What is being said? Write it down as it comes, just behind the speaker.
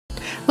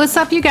What's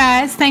up, you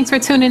guys? Thanks for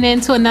tuning in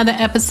to another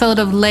episode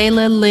of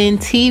Layla Lynn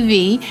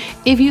TV.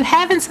 If you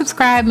haven't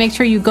subscribed, make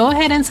sure you go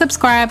ahead and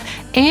subscribe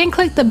and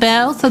click the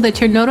bell so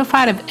that you're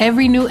notified of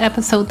every new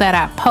episode that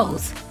I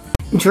post.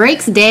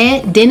 Drake's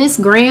dad, Dennis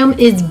Graham,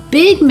 is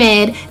big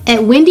mad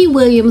at Wendy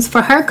Williams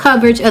for her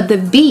coverage of the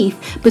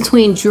beef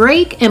between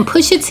Drake and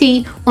Pusha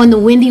T on the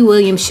Wendy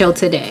Williams show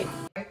today.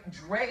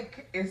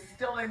 Drake is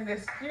still in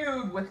this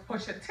feud with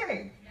Pusha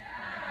T.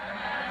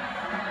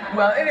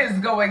 Well, it is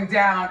going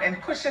down in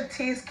Pusha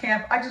T's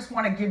camp. I just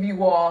want to give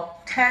you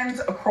all 10s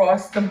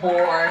across the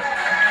board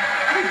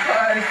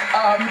because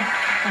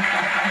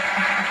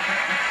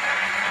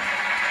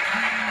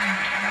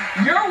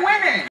you're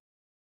winning.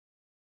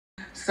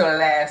 So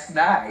last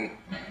night,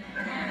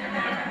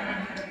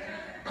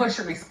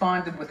 Pusha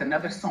responded with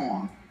another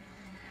song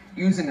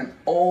using an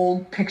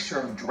old picture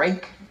of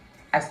Drake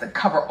as the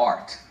cover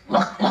art.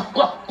 Look, look,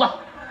 look, look.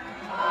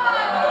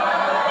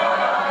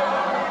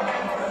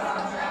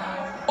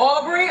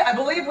 Aubrey, I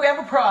believe we have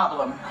a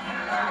problem.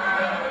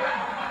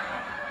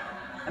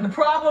 And the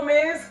problem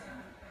is,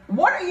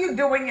 what are you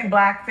doing in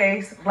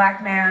blackface,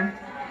 black man?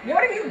 What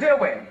are you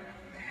doing?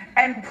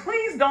 And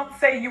please don't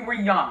say you were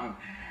young.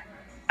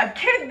 A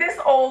kid this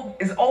old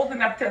is old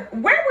enough to,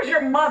 where was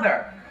your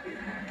mother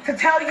to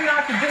tell you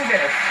not to do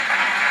this?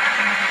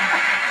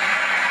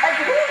 Like,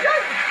 who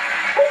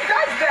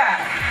does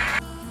that?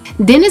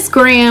 Dennis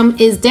Graham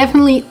is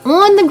definitely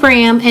on the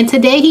gram, and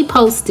today he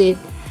posted,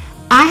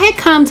 "I had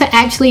come to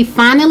actually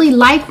finally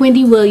like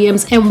Wendy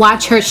Williams and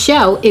watch her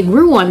show. It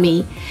grew on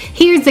me.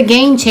 Here's a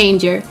game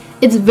changer.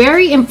 It's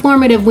very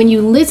informative when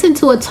you listen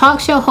to a talk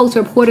show host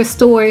report a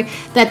story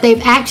that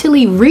they've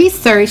actually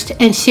researched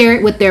and share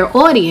it with their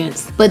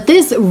audience. But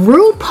this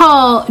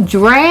RUPAUL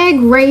drag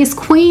race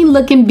queen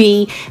looking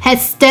bee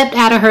has stepped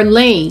out of her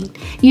lane.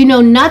 You know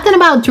nothing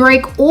about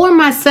Drake or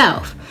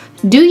myself.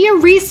 Do your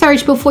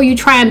research before you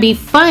try and be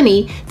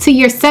funny to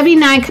your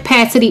 79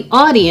 capacity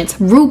audience,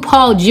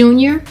 RuPaul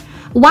Jr.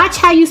 Watch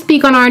how you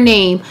speak on our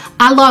name.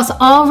 I lost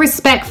all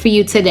respect for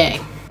you today."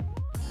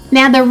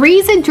 Now, the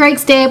reason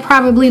Drake's dad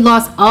probably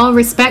lost all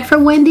respect for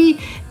Wendy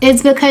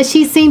is because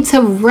she seemed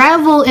to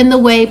revel in the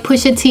way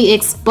Pusha T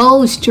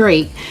exposed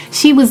Drake.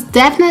 She was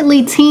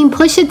definitely team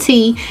Pusha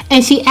T,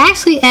 and she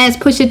actually asked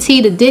Pusha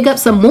T to dig up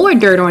some more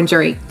dirt on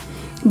Drake.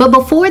 But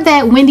before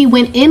that, Wendy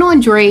went in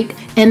on Drake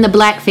in the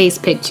blackface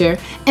picture,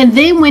 and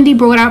then Wendy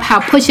brought up how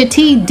Pusha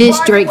T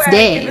dissed Drake's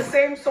dad. In the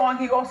same song,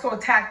 he also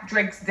attacked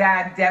Drake's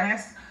dad,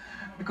 Dennis,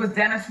 because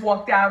Dennis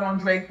walked out on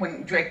Drake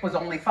when Drake was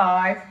only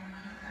 5.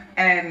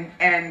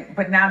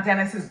 But now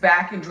Dennis is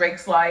back in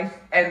Drake's life,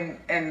 and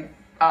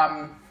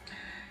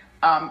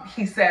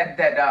he said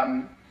that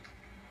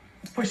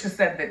Pusha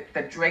said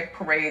that Drake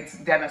parades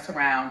Dennis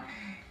around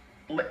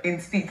in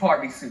Steve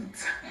Harvey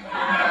suits.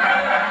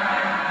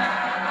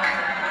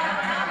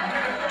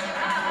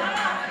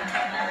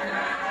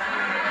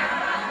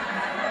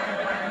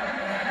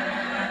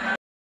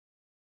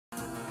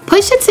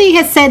 Pusha T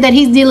has said that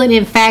he's dealing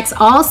in facts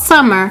all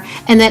summer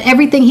and that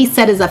everything he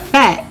said is a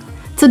fact.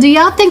 So do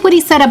y'all think what he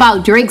said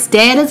about Drake's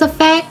dad is a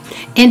fact?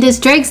 And does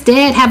Drake's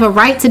dad have a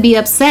right to be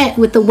upset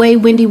with the way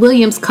Wendy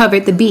Williams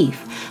covered the beef?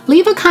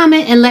 Leave a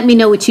comment and let me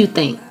know what you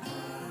think.